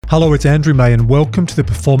Hello, it's Andrew May and welcome to the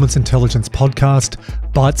Performance Intelligence Podcast,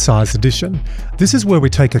 Bite-Sized Edition. This is where we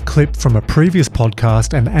take a clip from a previous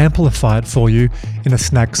podcast and amplify it for you in a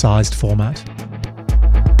snack-sized format.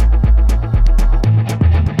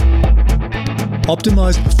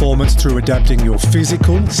 Optimize performance through adapting your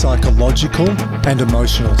physical, psychological and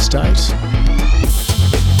emotional state.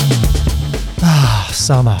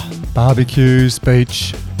 Summer, barbecues,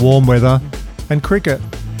 beach, warm weather and cricket.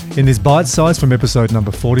 In this bite-size from episode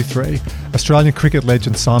number 43, Australian cricket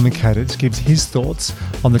legend Simon Katich gives his thoughts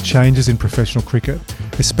on the changes in professional cricket,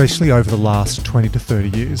 especially over the last 20 to 30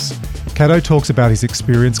 years. Kato talks about his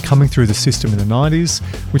experience coming through the system in the 90s,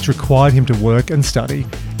 which required him to work and study,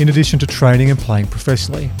 in addition to training and playing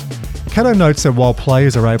professionally. Kato notes that while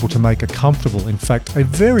players are able to make a comfortable, in fact a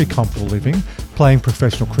very comfortable living playing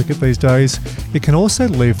professional cricket these days, it can also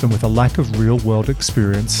leave them with a lack of real-world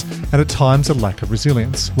experience and at times a lack of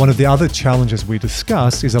resilience. One of the other challenges we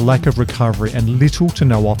discuss is a lack of recovery and little to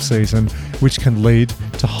no off-season, which can lead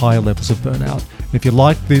to higher levels of burnout. If you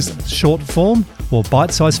like this short form or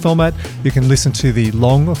bite-sized format, you can listen to the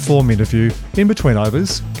long form interview in between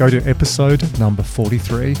overs. Go to episode number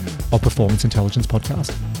 43 of Performance Intelligence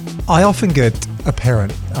Podcast. I often get a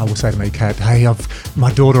parent will say to me, Kat, hey,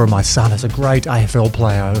 my daughter or my son is a great AFL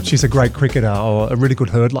player, she's a great cricketer or a really good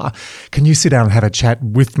hurdler. Can you sit down and have a chat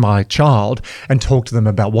with my child and talk to them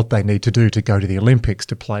about what they need to do to go to the Olympics,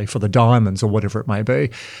 to play for the Diamonds or whatever it may be?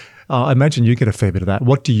 I imagine you get a fair bit of that.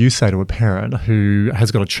 What do you say to a parent who has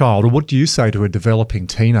got a child, or what do you say to a developing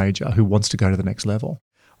teenager who wants to go to the next level?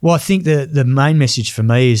 Well, I think the main message for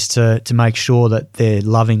me is to make sure that they're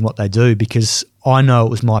loving what they do, because I know it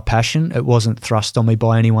was my passion. It wasn't thrust on me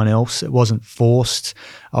by anyone else. It wasn't forced.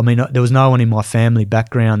 I mean, there was no one in my family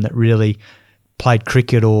background that really played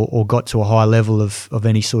cricket or got to a high level of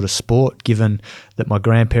any sort of sport, given that my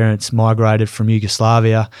grandparents migrated from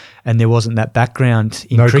Yugoslavia and there wasn't that background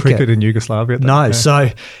in cricket. No cricket in Yugoslavia? No. So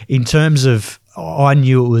in terms of, I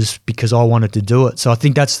knew it was because I wanted to do it. So I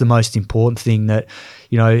think that's the most important thing, that,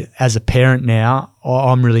 you know, as a parent now,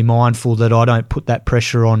 I'm really mindful that I don't put that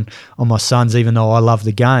pressure on my sons, even though I love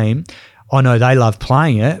the game. I know they love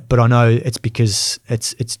playing it, but I know it's because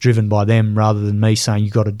it's driven by them rather than me saying,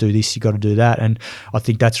 you got to do this, you got to do that. And I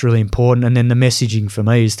think that's really important. And then the messaging for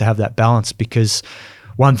me is to have that balance, because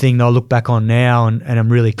one thing that I look back on now, and I'm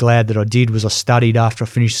really glad that I did, was I studied after I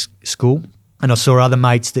finished school. And I saw other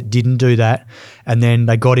mates that didn't do that, and then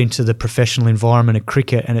they got into the professional environment of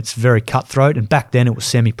cricket, and it's very cutthroat. And back then it was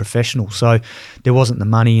semi-professional, so there wasn't the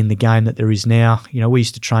money in the game that there is now. You know, we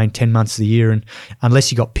used to train 10 months of the year, and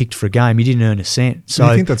unless you got picked for a game, you didn't earn a cent. So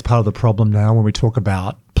do you think that's part of the problem now when we talk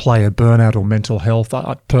about player burnout or mental health?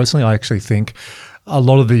 Personally, I actually think a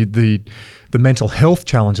lot of the mental health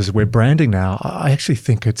challenges we're branding now, I actually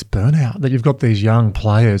think it's burnout, that you've got these young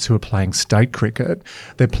players who are playing state cricket,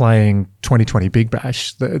 they're playing 2020 Big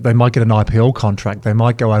Bash, they might get an IPL contract, they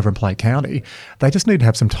might go over and play county. They just need to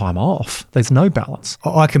have some time off. There's no balance.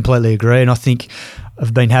 I completely agree, and I think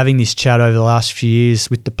I've been having this chat over the last few years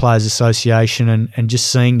with the Players Association and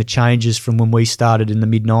just seeing the changes from when we started in the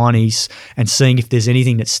mid-90s and seeing if there's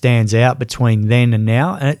anything that stands out between then and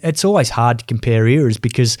now. And it's always hard to compare eras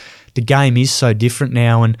because the game is so different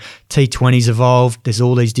now, and T20's evolved. There's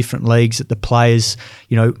all these different leagues that the players,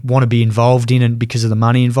 you know, want to be involved in, and because of the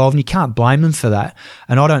money involved, and you can't blame them for that.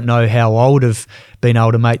 And I don't know how I would have been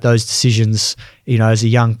able to make those decisions, you know, as a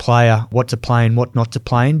young player, what to play and what not to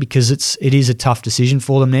play in, because it is a tough decision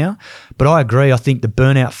for them now. But I agree. I think the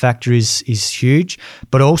burnout factor is huge,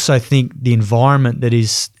 but I also think the environment that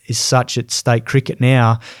is such at state cricket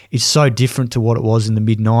now is so different to what it was in the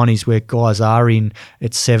mid-90s, where guys are in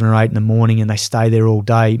at 7 or 8 in the morning and they stay there all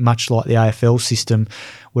day, much like the AFL system.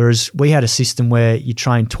 Whereas we had a system where you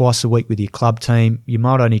train twice a week with your club team. You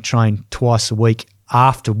might only train twice a week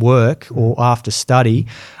after work or after study,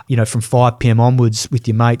 you know, from 5 p.m. onwards with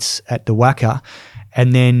your mates at the Wacker.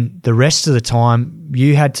 And then the rest of the time,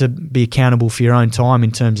 you had to be accountable for your own time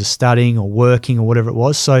in terms of studying or working or whatever it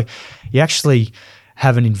was. So you actually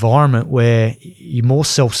have an environment where you're more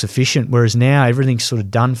self-sufficient, whereas now everything's sort of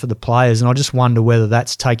done for the players. And I just wonder whether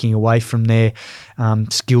that's taking away from their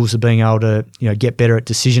skills of being able to, you know, get better at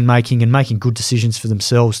decision-making and making good decisions for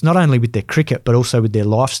themselves, not only with their cricket but also with their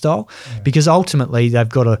lifestyle. Yeah. Because ultimately they've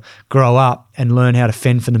got to grow up and learn how to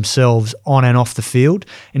fend for themselves on and off the field.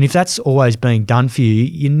 And if that's always being done for you,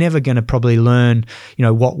 you're never going to probably learn,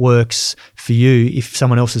 what works for you if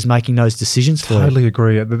someone else is making those decisions for you. Totally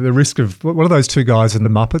agree. The risk of, what are those two guys in the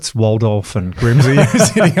Muppets, Waldorf and Grimsey,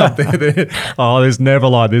 sitting up there? Oh, there's never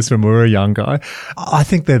like this when we were a young guy. I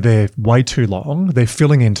think they're there way too long. They're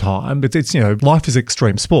filling in time. It's life is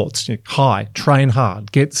extreme sports. Train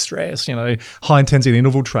hard, get stressed, high intensity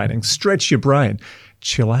interval training, stretch your brain,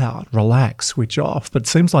 chill out, relax, switch off. But it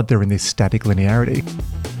seems like they're in this static linearity.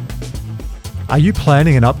 Are you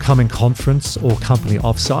planning an upcoming conference or company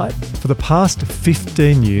offsite? For the past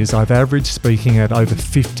 15 years, I've averaged speaking at over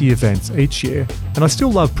 50 events each year, and I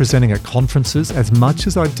still love presenting at conferences as much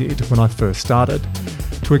as I did when I first started.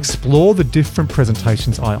 To explore the different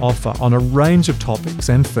presentations I offer on a range of topics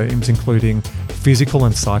and themes, including physical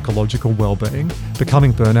and psychological well-being,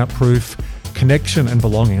 becoming burnout-proof, connection and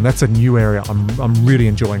belonging. That's a new area I'm really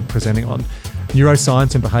enjoying presenting on.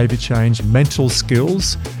 Neuroscience and behaviour change, mental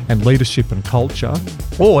skills and leadership and culture.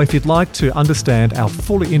 Or if you'd like to understand our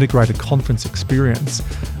fully integrated conference experience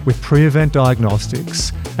with pre-event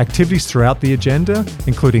diagnostics, activities throughout the agenda,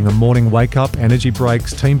 including a morning wake-up, energy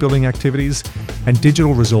breaks, team building activities, and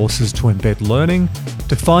digital resources to embed learning.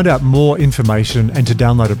 To find out more information and to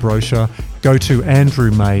download a brochure, go to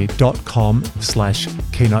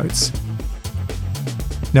andrewmay.com/keynotes.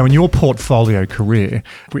 Now, in your portfolio career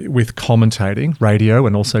with commentating, radio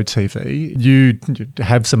and also TV, you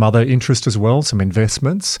have some other interest as well, some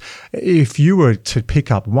investments. If you were to pick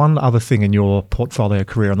up one other thing in your portfolio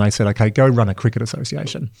career and they said, okay, go run a cricket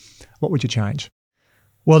association, what would you change?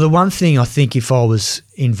 Well, the one thing I think if I was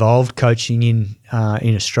involved coaching in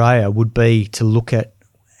Australia would be to look at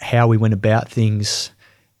how we went about things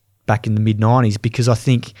back in the mid-90s, because I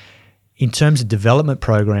think in terms of development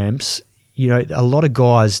programs, a lot of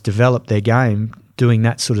guys developed their game doing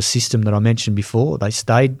that sort of system that I mentioned before. They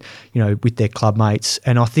stayed, with their club mates.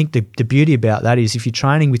 And I think the beauty about that is if you're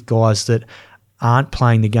training with guys that aren't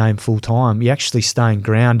playing the game full time, you're actually staying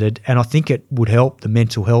grounded. And I think it would help the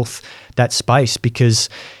mental health, that space, because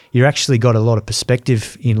you're actually got a lot of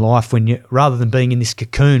perspective in life when you, rather than being in this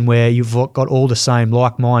cocoon where you've got all the same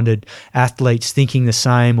like-minded athletes thinking the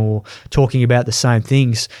same or talking about the same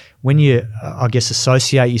things. When you,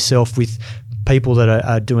 associate yourself with people that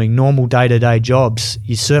are doing normal day-to-day jobs,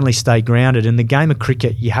 you certainly stay grounded. In the game of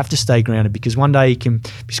cricket, you have to stay grounded because one day you can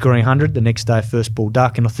be scoring 100, the next day first ball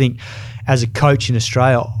duck. And I think as a coach in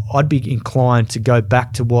Australia, I'd be inclined to go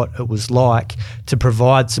back to what it was like to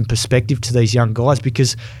provide some perspective to these young guys,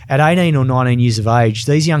 because at 18 or 19 years of age,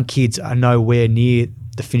 these young kids are nowhere near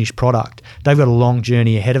the finished product. They've got a long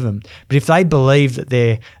journey ahead of them. But if they believe that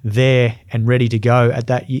they're there and ready to go at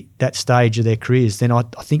that stage of their careers, then I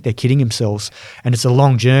think they're kidding themselves, and it's a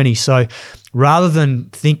long journey. So rather than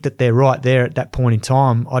think that they're right there at that point in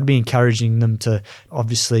time, I'd be encouraging them to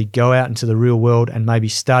obviously go out into the real world and maybe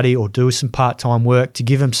study or do some part-time work to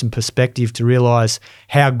give them some perspective to realise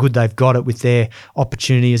how good they've got it with their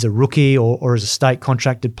opportunity as a rookie or as a state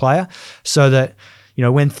contracted player, so that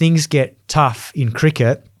when things get tough in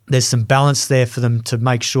cricket, there's some balance there for them to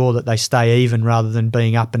make sure that they stay even rather than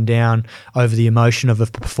being up and down over the emotion of a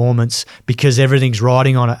performance, because everything's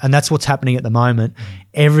riding on it. And that's what's happening at the moment.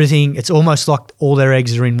 Everything, it's almost like all their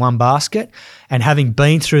eggs are in one basket. And having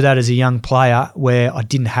been through that as a young player where I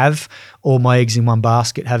didn't have all my eggs in one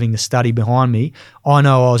basket, having the study behind me, I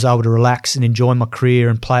know I was able to relax and enjoy my career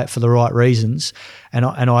and play it for the right reasons. And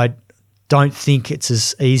I don't think it's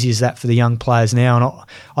as easy as that for the young players now, and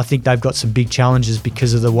I think they've got some big challenges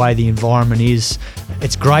because of the way the environment is.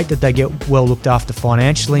 It's great that they get well looked after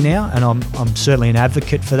financially now, and I'm certainly an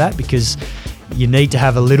advocate for that, because you need to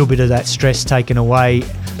have a little bit of that stress taken away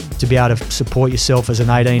to be able to support yourself as an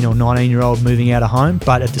 18 or 19-year-old moving out of home.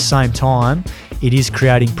 But at the same time, it is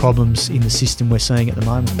creating problems in the system we're seeing at the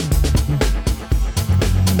moment.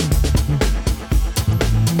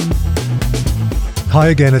 Hi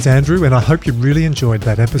again, it's Andrew, and I hope you really enjoyed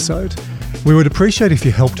that episode. We would appreciate if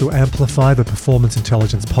you help to amplify the Performance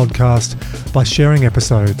Intelligence podcast by sharing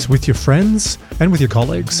episodes with your friends and with your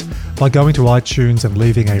colleagues, by going to iTunes and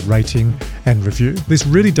leaving a rating and review. This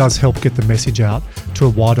really does help get the message out to a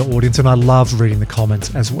wider audience, and I love reading the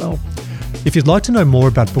comments as well. If you'd like to know more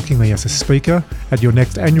about booking me as a speaker at your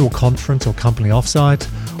next annual conference or company offsite,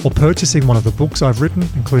 or purchasing one of the books I've written,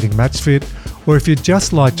 including MatchFit, or if you'd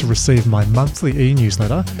just like to receive my monthly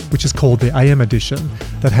e-newsletter, which is called the AM Edition,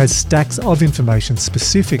 that has stacks of information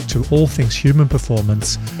specific to all things human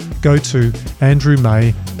performance, go to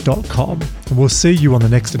andrewmay.com, and we'll see you on the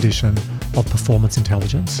next edition of Performance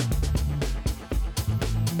Intelligence.